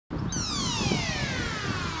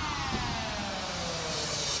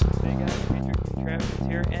Hey guys, Patriot Contraptions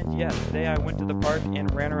here, and yes, today I went to the park and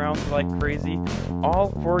ran around like crazy,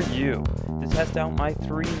 all for you, to test out my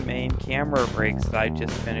 3 main camera rigs that I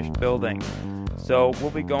just finished building. So we'll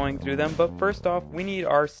be going through them, but first off, we need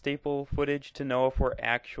our staple footage to know if we're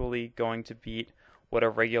actually going to beat what a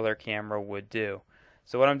regular camera would do.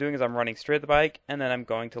 So what I'm doing is I'm running straight the bike, and then I'm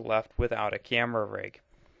going to left without a camera rig.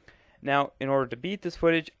 Now, in order to beat this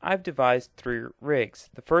footage, I've devised 3 rigs.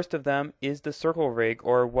 The first of them is the circle rig,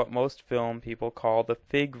 or what most film people call the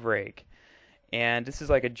fig rig. And this is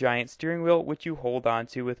like a giant steering wheel which you hold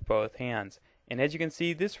onto with both hands. And as you can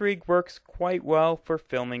see, this rig works quite well for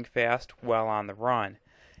filming fast while on the run.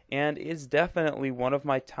 And is definitely one of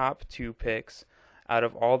my top 2 picks out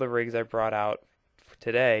of all the rigs I brought out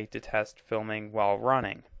today to test filming while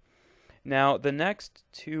running. Now, the next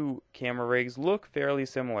 2 camera rigs look fairly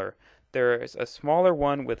similar. There's a smaller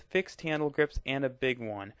one with fixed handle grips and a big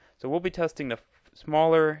one. So we'll be testing the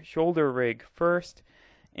smaller shoulder rig first,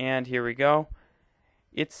 and here we go.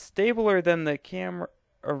 It's stabler than the camera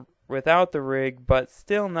without the rig, but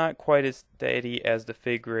still not quite as steady as the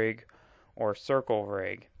fig rig or circle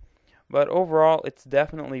rig. But overall, it's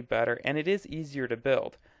definitely better, and it is easier to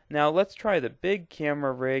build. Now, let's try the big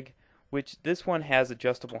camera rig, which this one has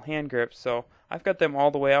adjustable hand grips, so I've got them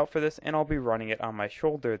all the way out for this, and I'll be running it on my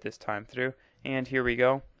shoulder this time through. And here we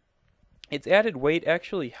go. Its added weight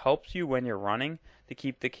actually helps you when you're running to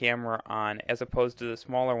keep the camera on, as opposed to the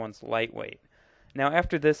smaller one's lightweight. Now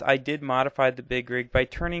after this, I did modify the big rig by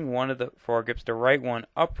turning one of the foregrips, the right one,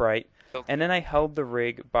 upright, and then I held the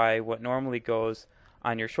rig by what normally goes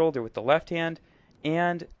on your shoulder with the left hand,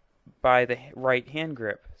 and by the right hand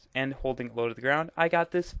grip, and holding it low to the ground. I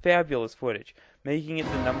got this fabulous footage, making it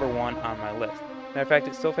the #1 on my list. Matter of fact,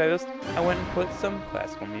 it's so fabulous, I went and put some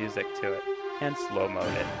classical music to it, and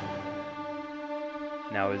slow-moed it.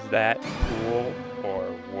 Now is that cool, or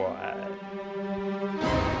what?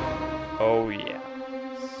 Oh yeah,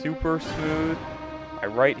 super smooth. My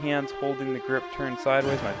right hand's holding the grip turned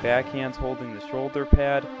sideways, my back hand's holding the shoulder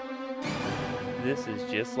pad. This is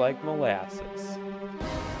just like molasses.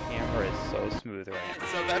 Camera is so smooth right now.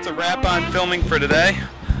 So that's a wrap on filming for today.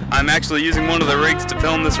 I'm actually using one of the rigs to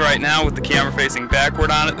film this right now with the camera facing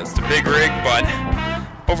backward on it. That's the big rig, but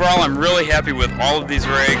overall I'm really happy with all of these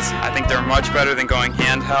rigs. I think they're much better than going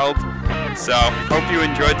handheld. So hope you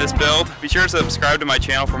enjoyed this build. Be sure to subscribe to my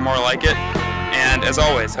channel for more like it. And as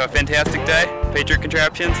always, have a fantastic day. Patriot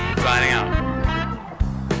Contraptions, signing out.